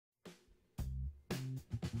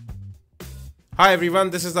Hi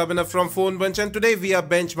everyone, this is Abhinav from Phone Bunch and today we are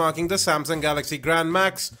benchmarking the Samsung Galaxy Grand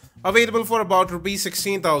Max available for about Rs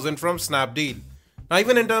 16,000 from Snapdeal. Now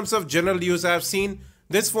even in terms of general use I have seen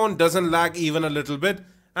this phone doesn't lag even a little bit,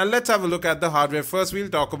 and let's have a look at the hardware first. We'll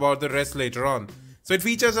talk about the rest later on. So it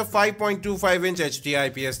features a 5.25-inch HD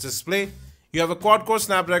IPS display. You have a quad-core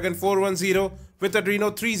Snapdragon 410 with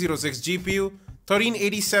Adreno 306 GPU,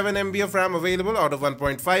 1387 MB of RAM available out of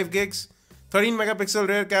 1.5 gigs. 13 megapixel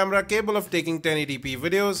rear camera capable of taking 1080p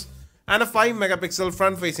videos, and a 5 megapixel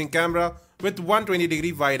front facing camera with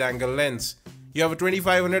 120-degree wide angle lens. You have a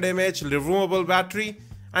 2500 mAh removable battery,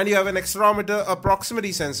 and you have an accelerometer, a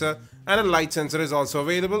proximity sensor and a light sensor is also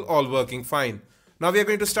available, all working fine. Now we are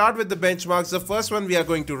going to start with the benchmarks. The first one we are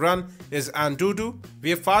going to run is Antutu. We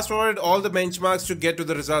have fast forwarded all the benchmarks to get to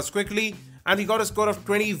the results quickly, and we got a score of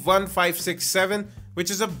 21,567,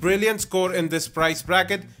 which is a brilliant score in this price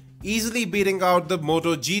bracket, easily beating out the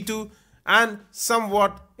Moto G2 and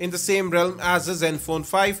somewhat in the same realm as the Zenfone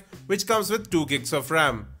 5, which comes with 2 gigs of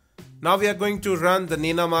RAM. Now we are going to run the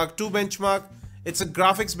Nena Mark II benchmark. It's a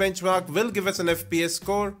graphics benchmark, will give us an FPS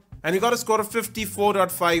score, and we got a score of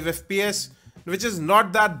 54.5 FPS, which is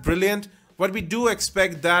not that brilliant, but we do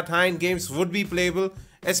expect that high-end games would be playable,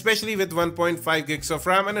 especially with 1.5 gigs of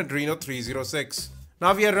RAM and Adreno 306.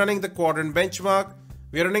 Now we are running the quadrant benchmark.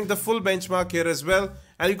 We are running the full benchmark here as well,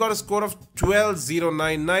 and we got a score of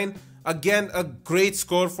 12,099. Again, a great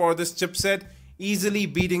score for this chipset, easily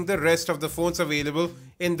beating the rest of the phones available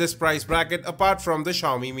in this price bracket apart from the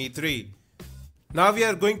Xiaomi Mi 3. Now we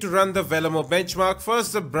are going to run the Velomo benchmark.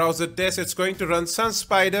 First the browser test. It's going to run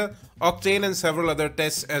SunSpider, Octane and several other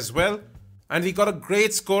tests as well. And we got a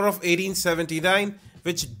great score of 1879,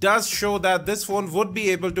 which does show that this phone would be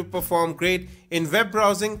able to perform great in web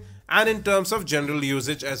browsing and in terms of general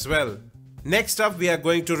usage as well. Next up we are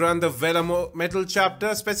going to run the Velomo Metal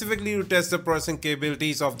chapter, specifically to test the processing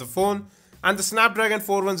capabilities of the phone, and the Snapdragon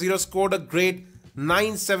 410 scored a great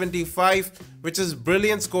 975, which is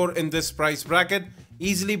brilliant score in this price bracket,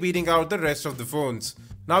 easily beating out the rest of the phones.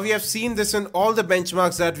 Now we have seen this in all the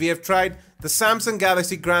benchmarks that we have tried. The Samsung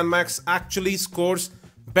Galaxy Grand Max actually scores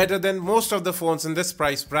better than most of the phones in this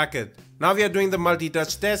price bracket. Now we are doing the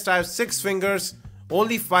multi-touch test. I have 6 fingers,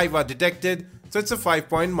 only 5 are detected, so it's a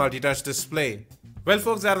 5-point multi-touch display. Well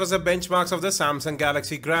folks, that was the benchmarks of the Samsung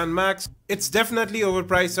Galaxy Grand Max. It's definitely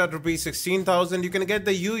overpriced at Rs 16,000. You can get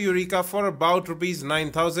the YU Yureka for about Rs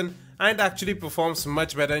 9,000 and it actually performs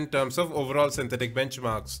much better in terms of overall synthetic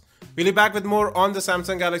benchmarks. We'll be back with more on the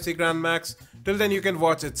Samsung Galaxy Grand Max. Till then you can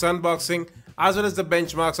watch its unboxing as well as the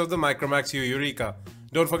benchmarks of the Micromax YU Yureka.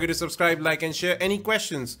 Don't forget to subscribe, like and share. Any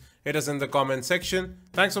questions, hit us in the comment section.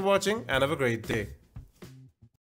 Thanks for watching and have a great day.